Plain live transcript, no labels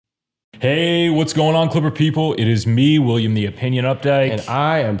Hey, what's going on, Clipper people? It is me, William the Opinion Updike. And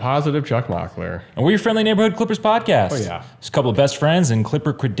I am Positive Chuck Mockler. And we're your friendly neighborhood Clippers podcast. Oh, yeah. It's a couple of best friends and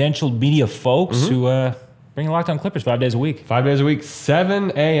Clipper credentialed media folks who bring you Locked On Clippers 5 days a week. 5 days a week,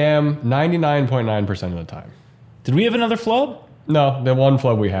 7 a.m., 99.9% of the time. Did we have another flub? No, the one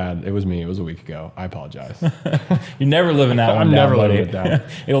flub we had, it was me. It was a week ago. I apologize. You're never living that one I'm down, never buddy. living it down.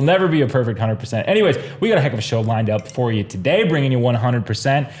 It'll never be a perfect 100%. Anyways, we got a heck of a show lined up for you today, bringing you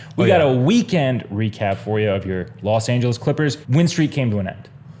 100%. We got a weekend recap for you of your Los Angeles Clippers. Win streak came to an end.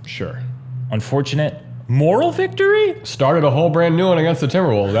 Sure. Unfortunate moral victory? Started a whole brand new one against the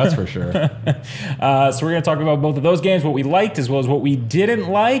Timberwolves, that's for sure. So we're going to talk about both of those games, what we liked as well as what we didn't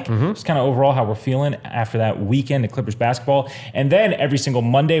like, just kind of overall how we're feeling after that weekend of Clippers basketball. And then every single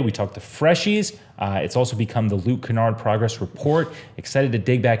Monday, we talk to Freshies. It's also become the Luke Kennard Progress Report. Excited to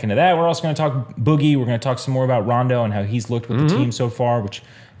dig back into that. We're also going to talk Boogie. We're going to talk some more about Rondo and how he's looked with the team so far, which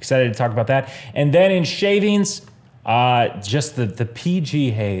excited to talk about that. And then in shavings, just the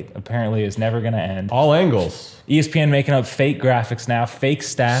PG hate apparently is never going to end. All angles. ESPN making up fake graphics now, fake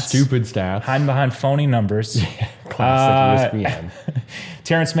stats. Stupid stats. Hiding behind phony numbers. Classic ESPN.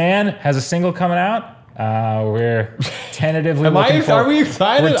 Terrence Mann has a single coming out. We're tentatively Are we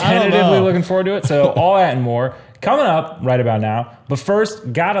excited? We're tentatively looking forward to it. So all that and more coming up right about now. But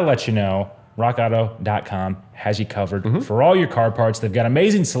first, gotta let you know, rockauto.com has you covered for all your car parts. They've got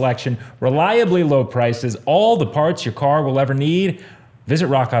amazing selection, reliably low prices, all the parts your car will ever need. Visit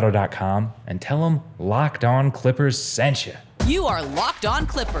rockauto.com and tell them Locked On Clippers sent you. You are Locked On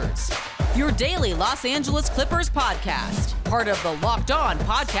Clippers, your daily Los Angeles Clippers podcast, part of the Locked On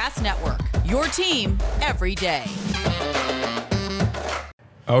Podcast Network, your team every day.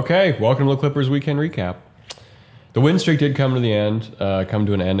 Okay, welcome to the Clippers weekend recap. The win streak did come to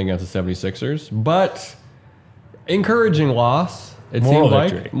an end against the 76ers, but encouraging loss. It seemed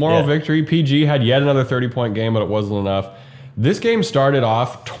like moral victory. PG had yet another 30-point game, but it wasn't enough. This game started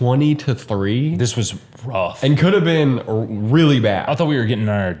off 20-3. This was rough. And could have been really bad. I thought we were getting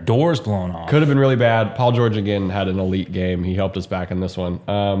our doors blown off. Could have been really bad. Paul George again had an elite game. He helped us back in this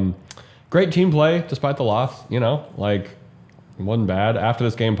one. Great team play despite the loss. It wasn't bad. After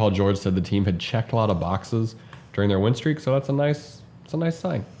this game, Paul George said the team had checked a lot of boxes during their win streak, so that's a nice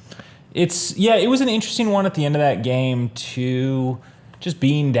sign. It was an interesting one at the end of that game too, just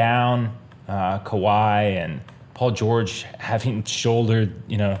being down Kawhi and Paul George having shouldered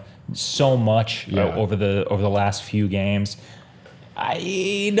so much over the last few games.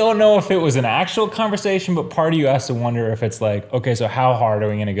 I don't know if it was an actual conversation, but part of you has to wonder if it's like, okay, so how hard are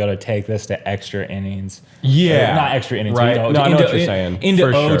we going to go to take this to extra innings? Yeah. Not extra innings. Right. I know what you're saying. Into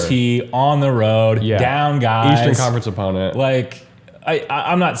For OT, sure. on the road, down guys. Eastern Conference opponent.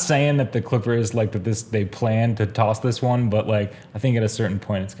 I'm not saying that the Clippers, they plan to toss this one, but, I think at a certain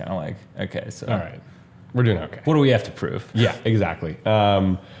point it's kind of like, okay, so. All right. We're doing okay. What do we have to prove? Yeah, exactly.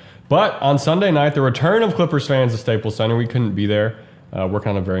 But on Sunday night, the return of Clippers fans to Staples Center, we couldn't be there. Working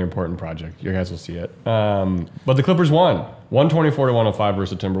on a very important project. You guys will see it. But the Clippers won, 124-105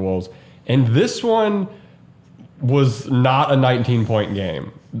 versus the Timberwolves. And this one was not a 19-point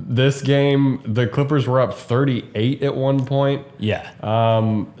game. This game, the Clippers were up 38 at one point.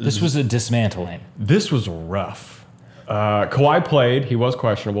 Yeah. This was a dismantling. This was rough. Kawhi played. He was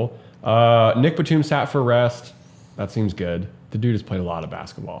questionable. Nick Batum sat for rest. That seems good. The dude has played a lot of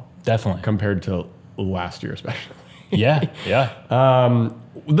basketball. Definitely. Compared to last year especially. Yeah.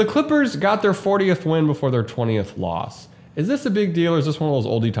 The Clippers got their 40th win before their 20th loss. Is this a big deal, or is this one of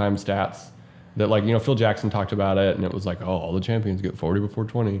those oldie time stats that, Phil Jackson talked about it, and it was like, oh, all the champions get 40 before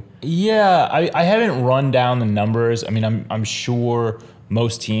 20? Yeah, I haven't run down the numbers. I mean, I'm sure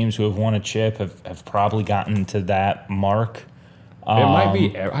most teams who have won a chip have probably gotten to that mark. It might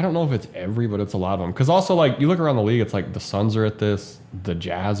be. I don't know if it's every, but it's a lot of them. Because also, you look around the league, it's like the Suns are at this, the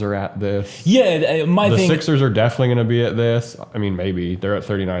Jazz are at this. Yeah, the Sixers are definitely going to be at this. I mean, maybe they're at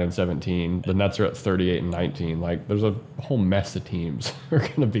 39-17. The Nets are at 38-19. There's a whole mess of teams who are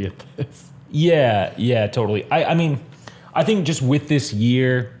going to be at this. Yeah, totally. I mean, I think just with this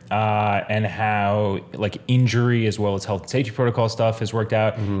year and how injury as well as health and safety protocol stuff has worked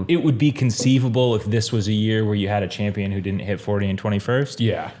out, it would be conceivable if this was a year where you had a champion who didn't hit 40 and 21st.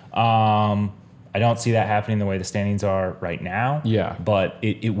 Yeah. I don't see that happening the way the standings are right now. Yeah. But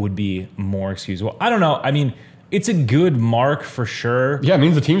it would be more excusable. I don't know. I mean, it's a good mark for sure. Yeah, it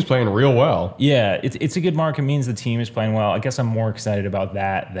means the team's playing real well. Yeah, it's a good mark. It means the team is playing well. I guess I'm more excited about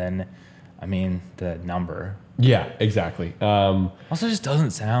that than, the number. Yeah, exactly. Also, just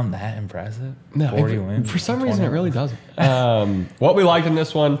doesn't sound that impressive. No, 40 wins. For some reason, it really doesn't. What we liked in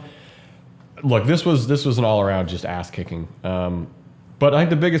this one, look, this was an all-around just ass-kicking. But I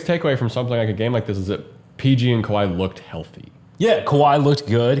think the biggest takeaway from something like a game like this is that PG and Kawhi looked healthy. Yeah, Kawhi looked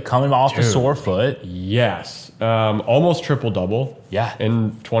good, coming off a sore foot. Yes. Almost triple-double. Yeah.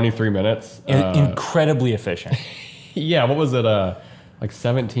 In 23 minutes. Incredibly efficient. Yeah, what was it? Like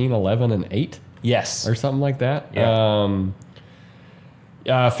 17, 11, and 8? Yes. Or something like that? Yeah.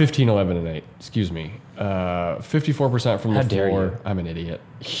 15, 11, and 8. Excuse me. 54% from the floor. I'm an idiot.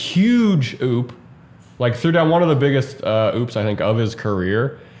 Huge oop. Like, threw down one of the biggest oops, I think, of his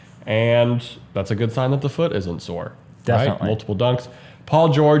career. And that's a good sign that the foot isn't sore. Definitely. Right? Multiple dunks. Paul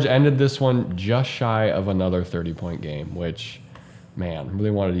George ended this one just shy of another 30-point game, which, man, really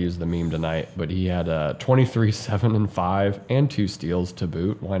wanted to use the meme tonight. But he had 23, 7, and 5, and 2 steals to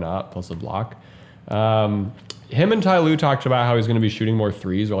boot. Why not? Plus a block. Him and Ty Lue talked about how he's going to be shooting more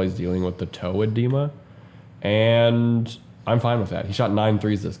threes while he's dealing with the toe edema. And I'm fine with that. He shot 9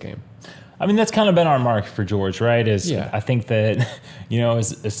 threes this game. I mean, that's kind of been our mark for George, right? I think that,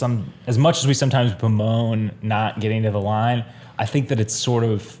 as much as we sometimes bemoan not getting to the line, I think that it's sort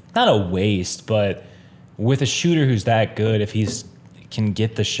of not a waste, but with a shooter who's that good, if he's can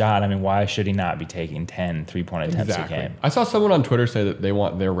get the shot, I mean, why should he not be taking 10 3-point attempts a game? I saw someone on Twitter say that they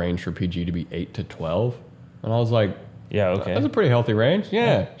want their range for PG to be 8 to 12, and I was like, yeah, okay, that's a pretty healthy range.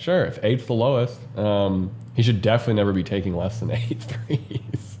 Yeah, sure. If 8's the lowest, he should definitely never be taking less than 8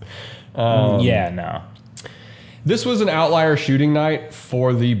 threes. No. This was an outlier shooting night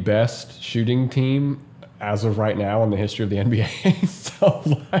for the best shooting team as of right now in the history of the NBA.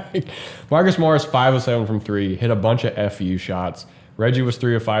 So, Marcus Morris, 5 of 7 from 3, hit a bunch of FU shots. Reggie was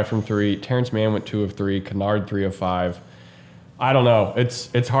 3 of 5 from 3. Terrence Mann went 2 of 3. Kennard, 3 of 5. I don't know.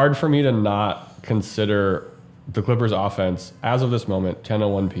 It's hard for me to not consider the Clippers offense, as of this moment,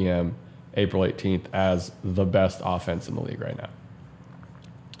 10:01 p.m., April 18th, as the best offense in the league right now.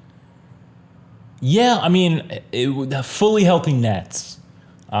 Yeah, I mean, the fully healthy Nets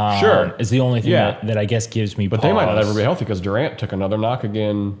is the only thing that I guess gives me pause. They might not ever be healthy because Durant took another knock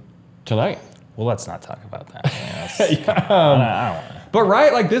again tonight. Well, let's not talk about that. But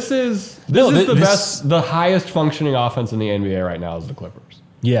right, this is the best, the highest functioning offense in the NBA right now is the Clippers.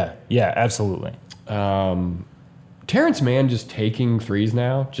 Yeah, absolutely. Terrence Mann just taking threes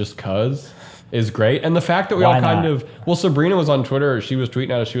now, just cause, is great. And the fact that we all kind of... Well, Sabrina was on Twitter. She was tweeting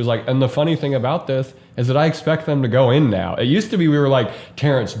at us. She was like, and the funny thing about this is that I expect them to go in now. It used to be we were like,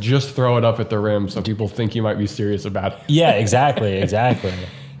 Terrence, just throw it up at the rim so people think you might be serious about it. Yeah, exactly.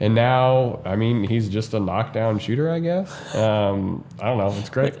 And now, I mean, he's just a knockdown shooter, I guess. I don't know. It's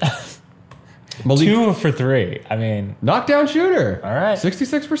great. 2 for 3. I mean... Knockdown shooter. All right.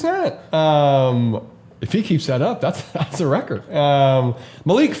 66%. If he keeps that up, that's a record.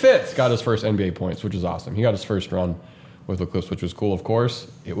 Malik Fitz got his first NBA points, which is awesome. He got his first run with the Clips, which was cool. Of course,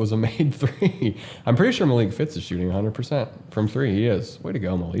 it was a made 3. I'm pretty sure Malik Fitz is shooting 100% from 3. He is. Way to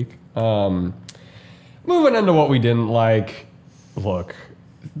go, Malik. Moving into what we didn't like. Look,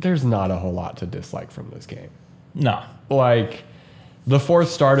 there's not a whole lot to dislike from this game. No. The fourth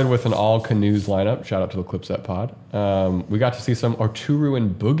started with an all Canoes lineup. Shout out to the Clipset Pod. We got to see some Arturo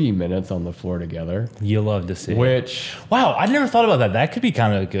and Boogie minutes on the floor together. You love to see. Wow, I never thought about that. That could be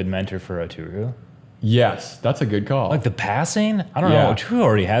kind of a good mentor for Arturo. Yes, that's a good call. The passing, I don't know. Arturo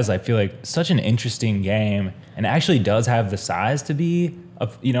already has, I feel like, such an interesting game, and actually does have the size to be, a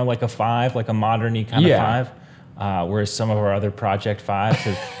 5, like a modern-y kind of 5. Whereas some of our other Project 5s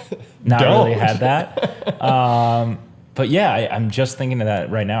have not really had that. But yeah, I'm just thinking of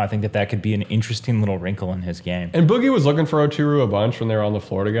that right now. I think that could be an interesting little wrinkle in his game. And Boogie was looking for Oturu a bunch when they were on the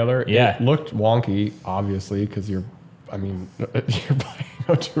floor together. Yeah. It looked wonky, obviously, because you're playing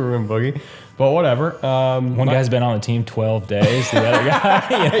Oturu and Boogie. But whatever. One guy's been on the team 12 days. The other guy,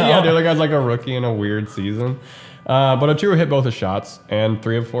 Yeah, the other guy's like a rookie in a weird season. But Oturu hit both his shots and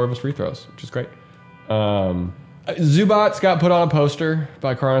 3 of 4 of his free throws, which is great. Zubats got put on a poster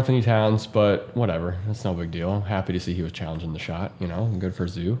by Karl Anthony Towns, but whatever. That's no big deal. Happy to see he was challenging the shot, good for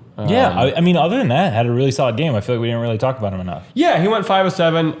Zoo. I mean, other than that, had a really solid game. I feel like we didn't really talk about him enough. Yeah, he went 5 of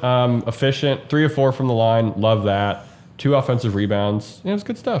 7, efficient, 3 of 4 from the line. Love that. 2 offensive rebounds. It was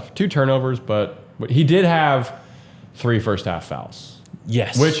good stuff. 2 turnovers, but he did have 3 first-half fouls.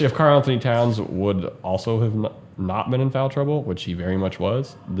 Yes. Which, if Karl Anthony Towns would also have not been in foul trouble, which he very much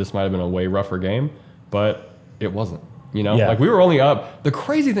was, this might have been a way rougher game, but it wasn't. We were only up. The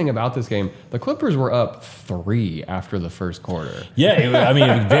crazy thing about this game, the Clippers were up 3 after the first quarter. Yeah,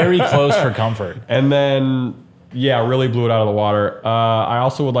 very close for comfort. And then, really blew it out of the water. I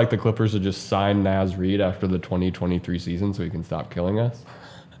also would like the Clippers to just sign Naz Reid after the 2023 season so he can stop killing us.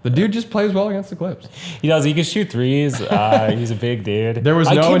 The dude just plays well against the Clips. He does. He can shoot threes. He's a big dude. There was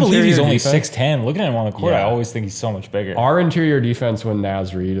I no can't believe he's interior only defense. 6'10". Looking at him on the court, Yeah. I always think he's so much bigger. Our interior defense, when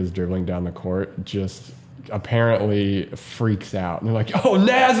Naz Reid is dribbling down the court, just apparently freaks out. And they're like, oh,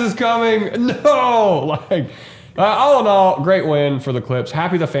 Naz is coming. No. Like, all in all, great win for the Clips.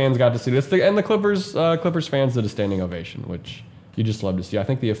 Happy the fans got to see this. And the Clippers fans did a standing ovation, which you just love to see. I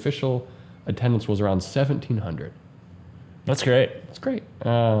think the official attendance was around 1,700. That's great. That's great.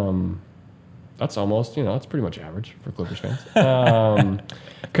 That's almost, that's pretty much average for Clippers fans.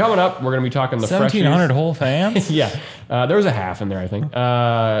 Coming up, we're going to be talking the 1,700 whole fans? Yeah. There was a half in there, I think.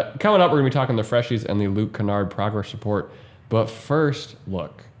 Coming up, we're going to be talking the Freshies and the Luke Kennard Progress Report. But first,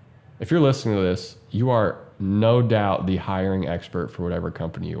 look, if you're listening to this, you are no doubt the hiring expert for whatever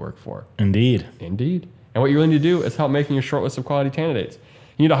company you work for. Indeed. Indeed. And what you really need to do is help making your short list of quality candidates.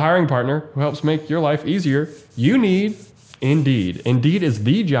 You need a hiring partner who helps make your life easier. You need Indeed. Indeed is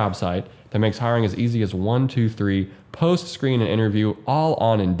the job site that makes hiring as easy as 1, 2, 3, post, screen, and interview, all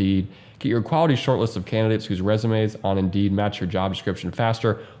on Indeed. Get your quality shortlist of candidates whose resumes on Indeed match your job description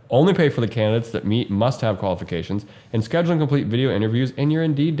faster. Only pay for the candidates that meet must-have qualifications, and schedule and complete video interviews in your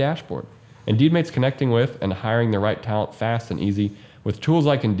Indeed dashboard. Indeed makes connecting with and hiring the right talent fast and easy with tools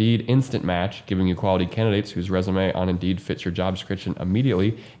like Indeed Instant Match, giving you quality candidates whose resume on Indeed fits your job description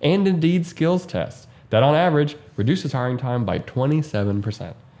immediately, and Indeed skills tests that on average reduces hiring time by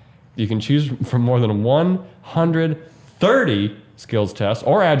 27%. You can choose from more than 130 skills tests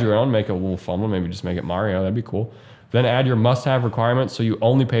or add your own, make it a little fun one, maybe just make it Mario, that'd be cool. Then add your must-have requirements so you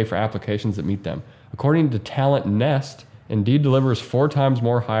only pay for applications that meet them. According to Talent Nest, Indeed delivers 4 times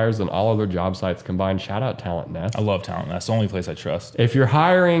more hires than all other job sites combined. Shout out Talent Nest. I love Talent. That's the only place I trust. If you're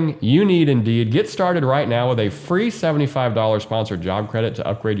hiring, you need Indeed. Get started right now with a free $75 sponsored job credit to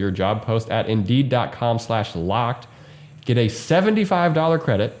upgrade your job post at Indeed.com/locked. Get a $75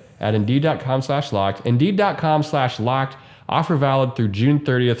 credit at Indeed.com/locked. Indeed.com/locked. Offer valid through June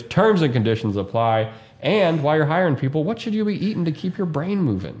 30th. Terms and conditions apply. And while you're hiring people, what should you be eating to keep your brain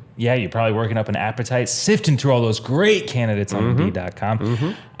moving? Yeah, you're probably working up an appetite, sifting through all those great candidates on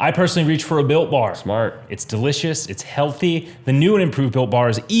Indeed.com. I personally reach for a Built Bar. Smart. It's delicious. It's healthy. The new and improved Built Bar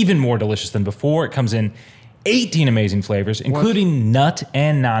is even more delicious than before. It comes in 18 amazing flavors, including nut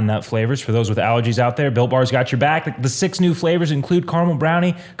and non-nut flavors. For those with allergies out there, Built Bar's got your back. The 6 new flavors include caramel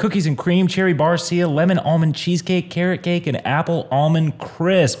brownie, cookies and cream, cherry barcia, lemon almond cheesecake, carrot cake, and apple almond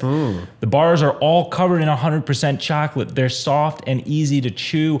crisp. The bars are all covered in 100% chocolate. They're soft and easy to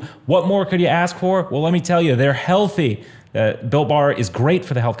chew. What more could you ask for? Well, let me tell you, they're healthy. Built Bar is great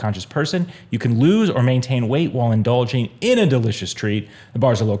for the health-conscious person. You can lose or maintain weight while indulging in a delicious treat. The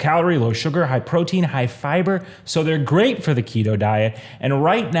bars are low-calorie, low-sugar, high-protein, high-fiber, so they're great for the keto diet. And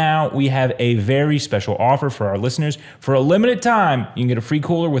right now, we have a very special offer for our listeners. For a limited time, you can get a free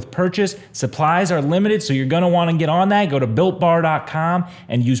cooler with purchase. Supplies are limited, so you're going to want to get on that. Go to BuiltBar.com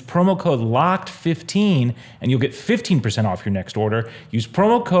and use promo code LOCKED15, and you'll get 15% off your next order. Use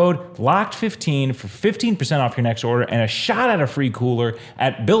promo code LOCKED15 for 15% off your next order and a shot at a free cooler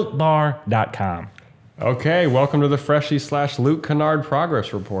at BuiltBar.com. Okay, welcome to the Freshie/Luke Kennard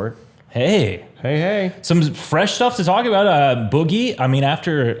Progress Report. Hey. Hey. Some fresh stuff to talk about. Boogie,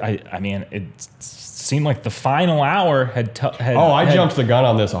 it seemed like the final hour had jumped the gun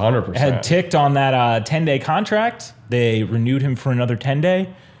on this 100%. Had ticked on that 10-day contract. They renewed him for another 10-day.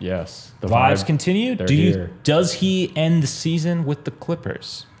 Yes. The vibes continue. Here. Does he end the season with the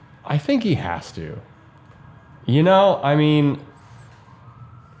Clippers? I think he has to.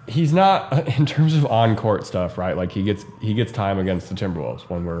 He's not, in terms of on-court stuff, right? Like he gets time against the Timberwolves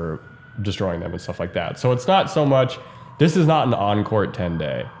when we're destroying them and stuff like that. So it's not so much, this is not an on-court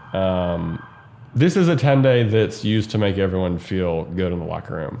 10-day. This is a 10-day that's used to make everyone feel good in the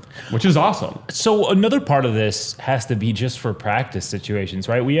locker room, which is awesome. So another part of this has to be just for practice situations,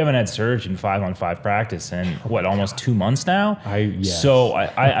 right? We haven't had Serge in 5-on-5 practice in, almost 2 months now? Yes. So,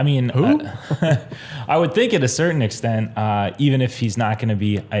 I mean, Who? I would think at a certain extent, even if he's not going to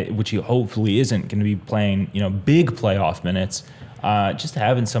be, which he hopefully isn't going to be playing, big playoff minutes, just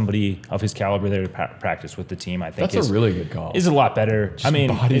having somebody of his caliber there to practice with the team, I think that's a really good call. Is a lot better.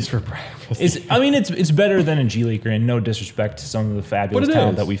 Bodies for practice. It's better than a G Leaguer, and no disrespect to some of the fabulous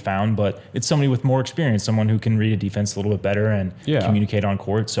talent that we found, but it's somebody with more experience, someone who can read a defense a little bit better and communicate on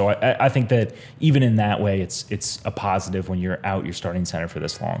court. So I think that even in that way, it's a positive when you're out your starting center for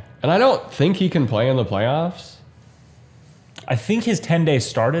this long. And I don't think he can play in the playoffs. I think his 10 days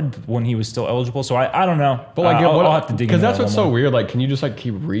started when he was still eligible, so I don't know. But I'll have to dig into that. Because that's what's so weird. Like, can you just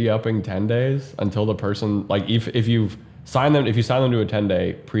keep re-upping 10 days until the person, if you sign them to a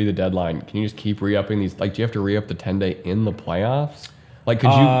 10-day pre the deadline, can you just keep re-upping these? Do you have to re-up the 10-day in the playoffs? Like,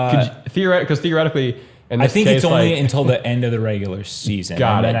 could you theoretically, in this I think case, it's only like, until the end of the regular season.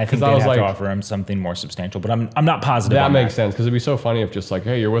 Got and it, then I think 'cause I they'd was have to like- offer him something more substantial, but I'm not positive. that on makes sense, because it'd be so funny if just like,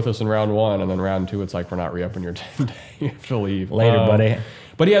 hey, you're with us in round 1, and then round 2, it's like, we're not re-upping your 10 day. You have to leave. Later, buddy.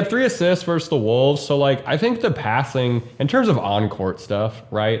 But he had 3 assists versus the Wolves. So, like, I think the passing, in terms of on-court stuff,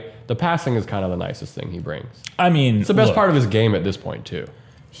 right, the passing is kind of the nicest thing he brings. I mean, It's the best part of his game at this point, too.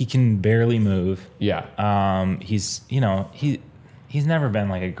 He can barely move. Yeah. He's never been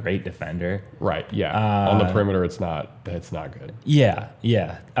like a great defender. Right, yeah. On the perimeter, it's not good. Yeah.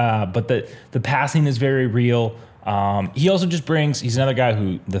 But the passing is very real. He also just he's another guy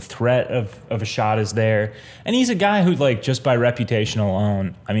who the threat of a shot is there. And he's a guy who, like, just by reputation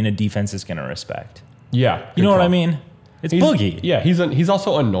alone, I mean, a defense is going to respect. Yeah. You know what I mean? It's Boogie. Yeah, he's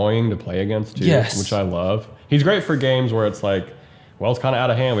also annoying to play against, too, Yes. which I love. He's great for games where it's like, well, it's kind of out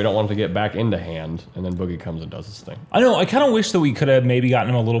of hand. We don't want him to get back into hand. And then Boogie comes and does his thing. I know. I kind of wish that we could have maybe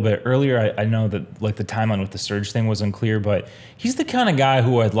gotten him a little bit earlier. I know that, like, the timeline with the surge thing was unclear, but he's the kind of guy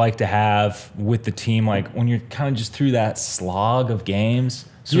who I'd like to have with the team. Like, when you're kind of just through that slog of games,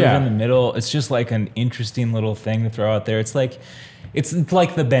 sort of in the middle, it's just like an interesting little thing to throw out there. It's like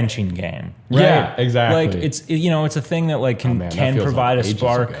the benching game, right? Yeah, exactly. Like, it's a thing that, like, can feels provide like a ages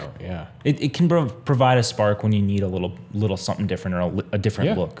spark. ago. Yeah. It can provide a spark when you need a little something different or a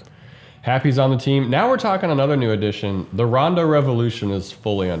different look. Happy's on the team. Now we're talking another new addition. The Rondo revolution is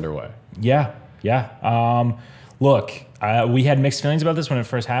fully underway. Yeah. Look, we had mixed feelings about this when it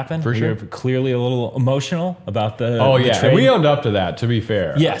first happened. For sure. We were clearly a little emotional about the Yeah, trade. we owned up to that, to be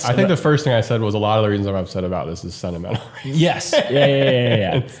fair. Yes. I think the first thing I said was a lot of the reasons I'm upset about this is sentimental. Yes.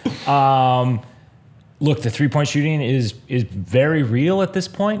 Yeah. Look, the three-point shooting is very real at this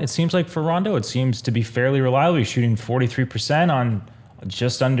point. It seems like for Rondo, it seems to be fairly reliable. He's shooting 43% on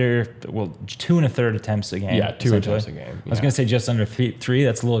just under 2 1/3 attempts a game. Yeah, 2 attempts a game. I was going to say just under three.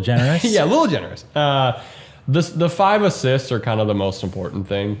 That's a little generous. Yeah, a little generous. The 5 assists are kind of the most important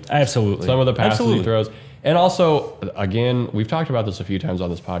thing. Absolutely. Some of the passes he throws. And also, again, we've talked about this a few times on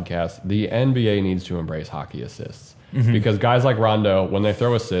this podcast. The NBA needs to embrace hockey assists. Mm-hmm. Because guys like Rondo, when they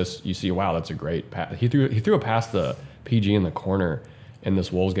throw assists, you see, wow, that's a great pass. He threw a pass to PG in the corner in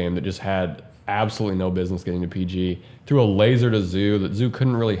this Wolves game that just had absolutely no business getting to PG. Threw a laser to Zoo that Zoo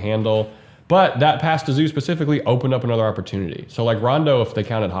couldn't really handle. But that pass to Zoo specifically opened up another opportunity. So, like, Rondo, if they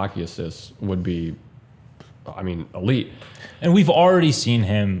counted hockey assists, would be, elite. And we've already seen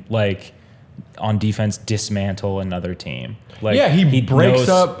him, like, on defense dismantle another team. Like, yeah, he breaks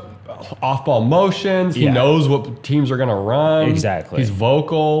up off-ball motions. He knows what teams are going to run. Exactly. He's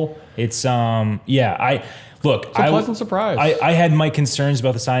vocal. It's a pleasant surprise. I had my concerns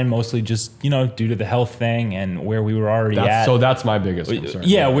about the sign mostly just, due to the health thing and where we were already at. So that's my biggest concern.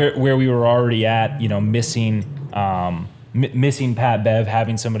 Yeah, where we were already at, missing Pat Bev,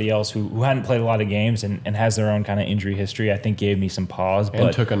 having somebody else who hadn't played a lot of games and has their own kind of injury history, I think gave me some pause.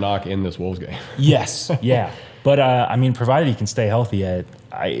 And took a knock in this Wolves game. Yes, yeah. But, provided he can stay healthy,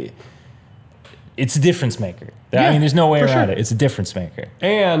 it's a difference maker. Yeah, there's no way around it. It's a difference maker.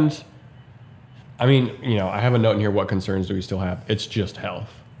 And, I have a note in here, what concerns do we still have? It's just health.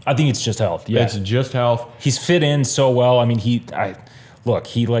 I think it's just health, yeah. It's just health. He's fit in so well. He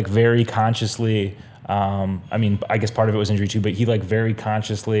like very consciously, I guess part of it was injury too, but he like very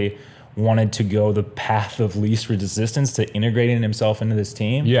consciously wanted to go the path of least resistance to integrating himself into this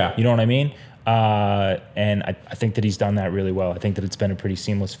team. Yeah. You know what I mean? And I think that he's done that really well. I think that it's been a pretty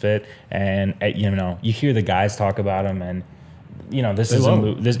seamless fit. And, you hear the guys talk about him and, this is a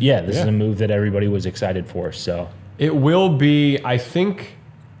move. This is a move that everybody was excited for. So it will be, I think,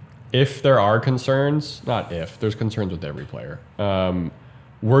 if there are concerns, not if, there's concerns with every player.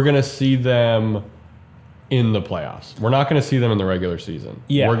 We're going to see them in the playoffs. We're not going to see them in the regular season.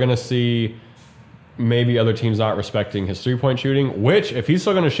 Yeah. We're going to see maybe other teams not respecting his three-point shooting, which, if he's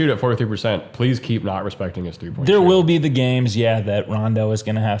still going to shoot at 43%, please keep not respecting his three-point shooting. There will be the games, that Rondo is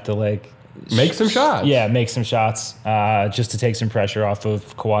going to have to, make some shots. Yeah, make some shots just to take some pressure off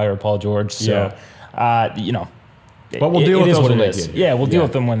of Kawhi or Paul George. So, but we'll deal with those when they get here. Yeah, we'll deal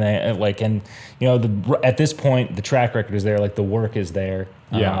with them when they, at this point, the track record is there, the work is there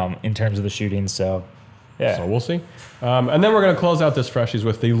in terms of the shooting. So, yeah. So we'll see. And then we're going to close out this Freshies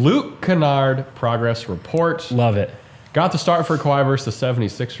with the Luke Kennard Progress Report. Love it. Got the start for Kawhi versus the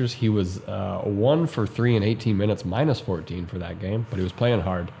 76ers. He was 1 for 3 in 18 minutes, minus 14 for that game, but he was playing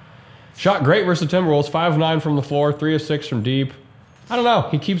hard. Shot great versus the Timberwolves, 5 of 9 from the floor, 3 of 6 from deep. I don't know.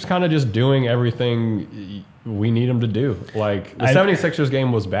 He keeps kind of just doing everything we need him to do. The 76ers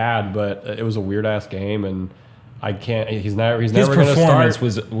game was bad, but it was a weird-ass game, and I can't. He's never going His to start. performance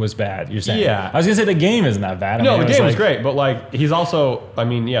was bad. You're saying? Yeah. I was gonna say the game isn't that bad. No, the game was great, but like he's also. I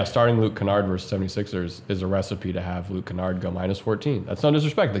mean, yeah, starting Luke Kennard versus 76ers is a recipe to have Luke Kennard go minus 14. That's no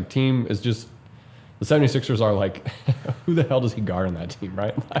disrespect. The team is just. The 76ers are like, who the hell does he guard on that team,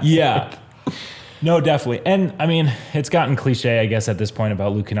 right? Like, yeah. No, definitely. And I mean, it's gotten cliche, I guess, at this point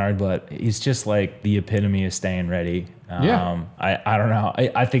about Luke Kennard, but he's just like the epitome of staying ready. Yeah. I don't know.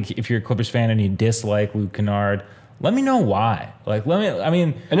 I think if you're a Clippers fan and you dislike Luke Kennard, let me know why. Like,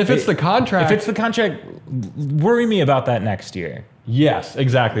 and if it's the contract, worry me about that next year. Yes,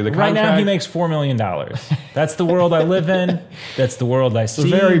 exactly. The right now he makes $4 million. That's the world I live in. That's the world I see.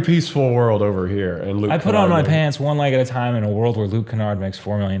 It's a very peaceful world over here. And Luke I put on my pants one leg at a time in a world where Luke Kennard makes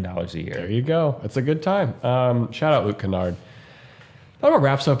 $4 million a year. There you go. It's a good time. Shout out Luke Kennard. That about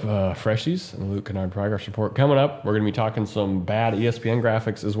wraps up Freshies and the Luke Kennard Progress Report. Coming up, we're going to be talking some bad ESPN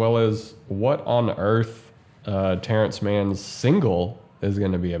graphics as well as what on earth Terrence Mann's single is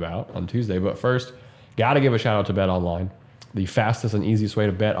going to be about on Tuesday. But first, got to give a shout out to Bet Online. The fastest and easiest way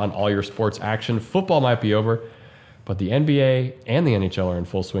to bet on all your sports action. Football might be over, but the NBA and the NHL are in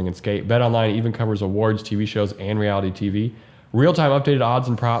full swing and skate. BetOnline even covers awards, TV shows, and reality TV. Real-time updated odds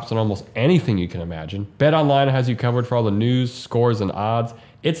and props on almost anything you can imagine. BetOnline has you covered for all the news, scores, and odds.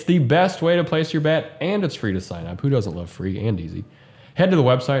 It's the best way to place your bet, and it's free to sign up. Who doesn't love free and easy? Head to the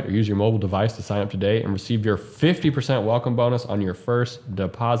website or use your mobile device to sign up today and receive your 50% welcome bonus on your first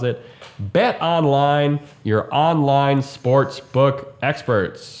deposit. Bet Online, your online sports book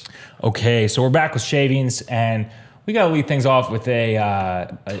experts. Okay, so we're back with shavings, and we got to lead things off with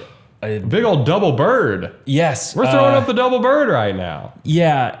a big old double bird. Yes. We're throwing up the double bird right now.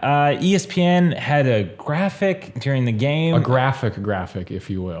 Yeah, ESPN had a graphic during the game. A graphic, if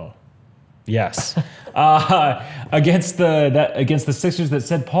you will. Yes, against the Sixers that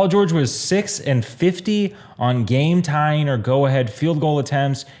said Paul George was 6-50 on game tying or go ahead field goal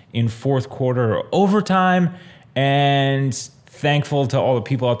attempts in fourth quarter or overtime, and thankful to all the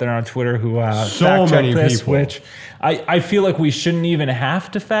people out there on Twitter who fact checked this, which I feel like we shouldn't even have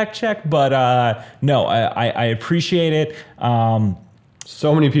to fact check, but no, I appreciate it.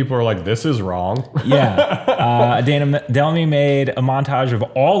 So many people are like, this is wrong. Yeah. Dana Delmy made a montage of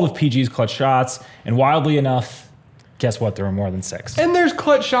all of PG's clutch shots, and wildly enough, guess what? There were more than 6. And there's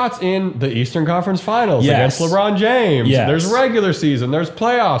clutch shots in the Eastern Conference Finals against LeBron James. Yes. There's regular season. There's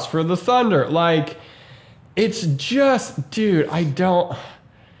playoffs for the Thunder. Like, it's just, dude, I know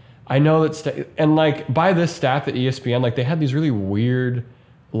that, and like, by this stat that ESPN, like, they had these really weird,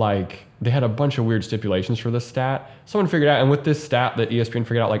 like, they had a bunch of weird stipulations for this stat. Someone figured out, and with this stat that ESPN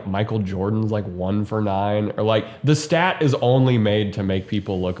figured out, like Michael Jordan's like 1 for 9, or like the stat is only made to make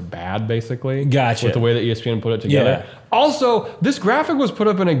people look bad, basically. Gotcha. With the way that ESPN put it together. Yeah. Also, this graphic was put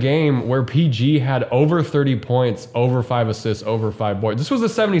up in a game where PG had over 30 points, over 5 assists, over 5 boards. This was the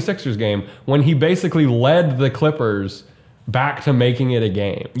 76ers game when he basically led the Clippers back to making it a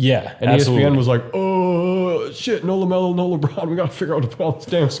game. Yeah, and absolutely. ESPN was like, oh shit, no LaMelo, no LeBron. We got to figure out what to put on this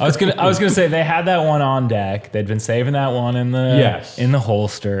damn screen. I was gonna say they had that one on deck. They'd been saving that one in the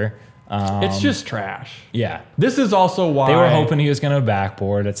holster. It's just trash. Yeah, this is also why they were hoping he was gonna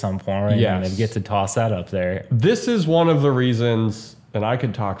backboard at some point. Yes. And they'd get to toss that up there. This is one of the reasons, and I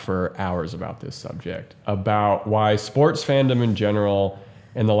could talk for hours about this subject, about why sports fandom in general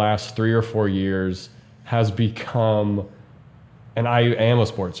in the last 3 or 4 years has become. And I am a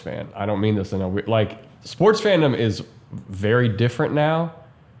sports fan. I don't mean this in a weird... Like, sports fandom is very different now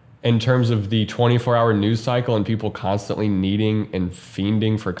in terms of the 24-hour news cycle and people constantly needing and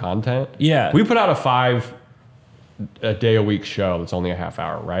fiending for content. Yeah. We put out a 5-day-a-week show that's only a half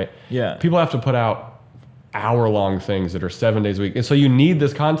hour, right? Yeah. People have to put out hour-long things that are 7 days a week. And so you need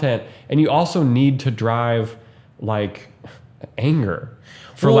this content, and you also need to drive, like, anger,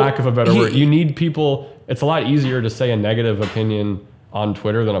 for lack of a better word. You need people... It's a lot easier to say a negative opinion on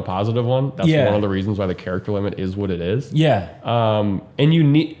Twitter than a positive one. That's one of the reasons why the character limit is what it is. Yeah. And you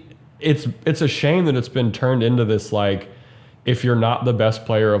need, it's a shame that it's been turned into this, like, if you're not the best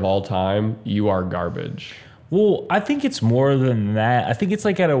player of all time, you are garbage. Well, I think it's more than that. I think it's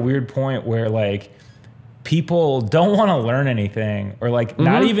like at a weird point where like people don't want to learn anything, or like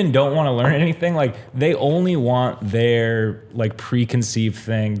not even don't want to learn anything. Like they only want their like preconceived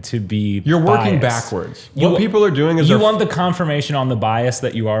thing to be. You're working biased. backwards. What people are doing is you want the confirmation on the bias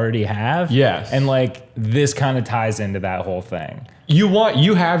that you already have. Yes. And like this kind of ties into that whole thing.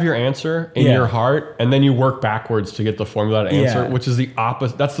 You have your answer in your heart, and then you work backwards to get the formula to answer, which is the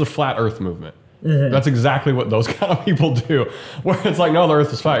opposite. That's the flat Earth movement. That's exactly what those kind of people do. Where it's like, no, the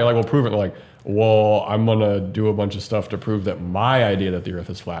Earth is flat. You're like, well, prove it. They're like, well, I'm going to do a bunch of stuff to prove that my idea that the Earth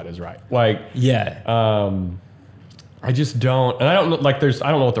is flat is right. Like, I just don't. And I don't know, like, I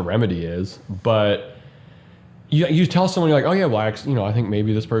don't know what the remedy is, but you tell someone, you're like, oh, yeah, well, I think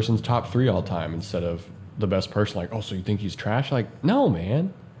maybe this person's top 3 all time instead of the best person. Like, oh, so you think he's trash? Like, no,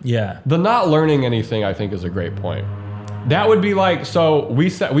 man. Yeah. The not learning anything, I think, is a great point. That would be like, so we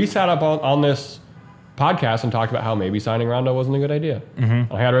sat up on this podcast and talked about how maybe signing Rondo wasn't a good idea.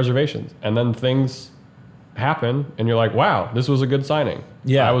 Mm-hmm. I had reservations. And then things happen, and you're like, wow, this was a good signing.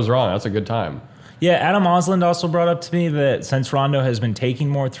 Yeah. I was wrong. That's a good time. Yeah, Adam Osland also brought up to me that since Rondo has been taking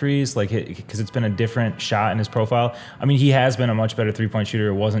more threes, like, because it's been a different shot in his profile. I mean, he has been a much better three-point shooter.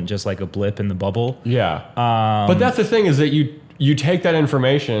 It wasn't just like a blip in the bubble. Yeah. But that's the thing, is that you take that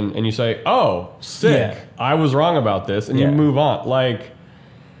information and you say, oh, sick. Yeah. I was wrong about this, and you move on. Like,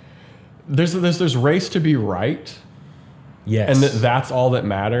 there's race to be right. Yes. And that's all that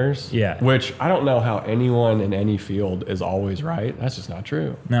matters. Yeah. Which I don't know how anyone in any field is always right. That's just not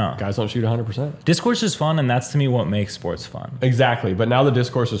true. No. Guys don't shoot 100%. Discourse is fun, and that's to me what makes sports fun. Exactly. But now the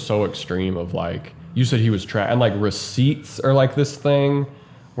discourse is so extreme of like, you said he was trash, and like receipts are like this thing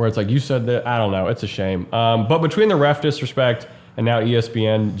where it's like, you said that. I don't know. It's a shame. But between the ref disrespect and now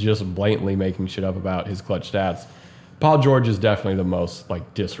ESPN just blatantly making shit up about his clutch stats, Paul George is definitely the most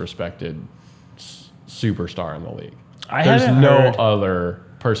like disrespected superstar in the league. There's no other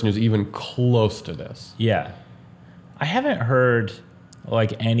person who's even close to this. Yeah. I haven't heard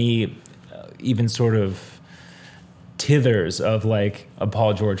like any even sort of tithers of like a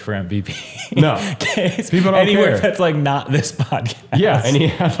Paul George for MVP. No. People don't anywhere care. That's like not this podcast. Yeah, and he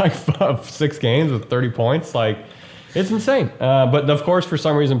had like 6 games with 30 points. Like, it's insane. But of course, for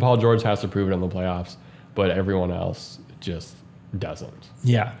some reason, Paul George has to prove it in the playoffs, but everyone else just doesn't.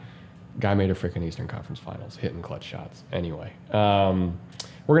 Yeah. Guy made a freaking Eastern Conference Finals, hitting clutch shots. Anyway, we're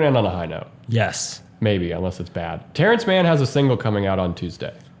going to end on a high note. Yes. Maybe, unless it's bad. Terrence Mann has a single coming out on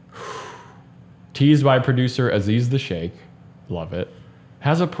Tuesday. Teased by producer Aziz the Sheikh. Love it.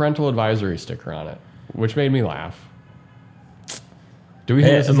 Has a parental advisory sticker on it, which made me laugh. Do we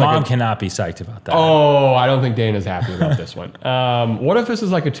think this is Mom like cannot be psyched about that. Oh, I don't think Dana's happy about this one. What if this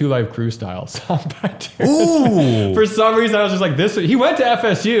is like a 2 Live Crew style song by Terrence? Ooh. For some reason, I was just like, this. He went to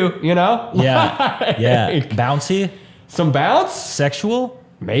FSU, you know? Yeah. Like, yeah. Bouncy? Some bounce? Sexual?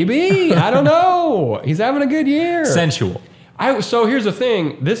 Maybe. I don't know. He's having a good year. Sensual. So here's the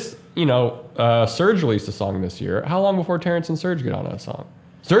thing. This, Surge released a song this year. How long before Terrence and Surge get on a song?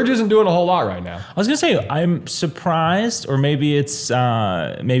 Surge isn't doing a whole lot right now. I was gonna say I'm surprised, or maybe it's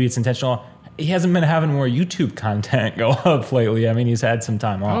intentional. He hasn't been having more YouTube content go up lately. I mean, he's had some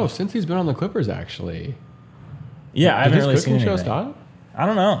time off. Oh, since he's been on the Clippers, actually. Yeah, I haven't really seen anything. Show stop? I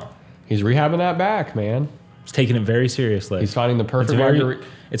don't know. He's rehabbing that back, man. He's taking it very seriously. He's finding the perfect margarita.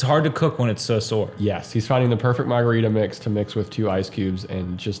 It's hard to cook when it's so sore. Yes, he's finding the perfect margarita mix to mix with 2 ice cubes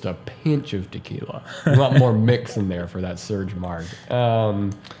and just a pinch of tequila. You want more mix in there for that Surge marg. Yeah,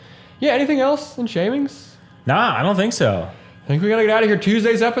 anything else in shavings? Nah, I don't think so. I think we got to get out of here.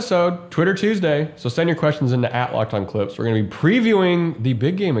 Tuesday's episode, Twitter Tuesday. So send your questions into @LockedOnClips. We're going to be previewing the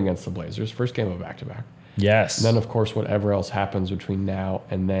big game against the Blazers, first game of back-to-back. Yes. And then, of course, whatever else happens between now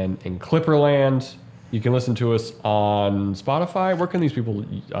and then in Clipperland. You can listen to us on Spotify. Where can these people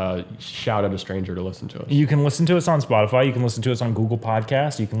shout at a stranger to listen to us? You can listen to us on Spotify. You can listen to us on Google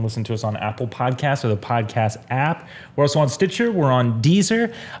Podcasts. You can listen to us on Apple Podcasts or the podcast app. We're also on Stitcher. We're on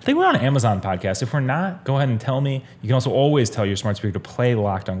Deezer. I think we're on Amazon Podcasts. If we're not, go ahead and tell me. You can also always tell your smart speaker to play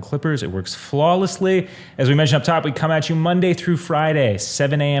Locked On Clippers. It works flawlessly. As we mentioned up top, we come at you Monday through Friday,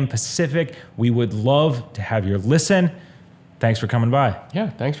 7 a.m. Pacific. We would love to have your listen. Thanks for coming by.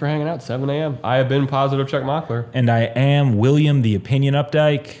 Yeah, thanks for hanging out. 7 a.m. I have been Positive Chuck Mockler. And I am William the Opinion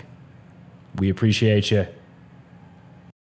Updike. We appreciate you.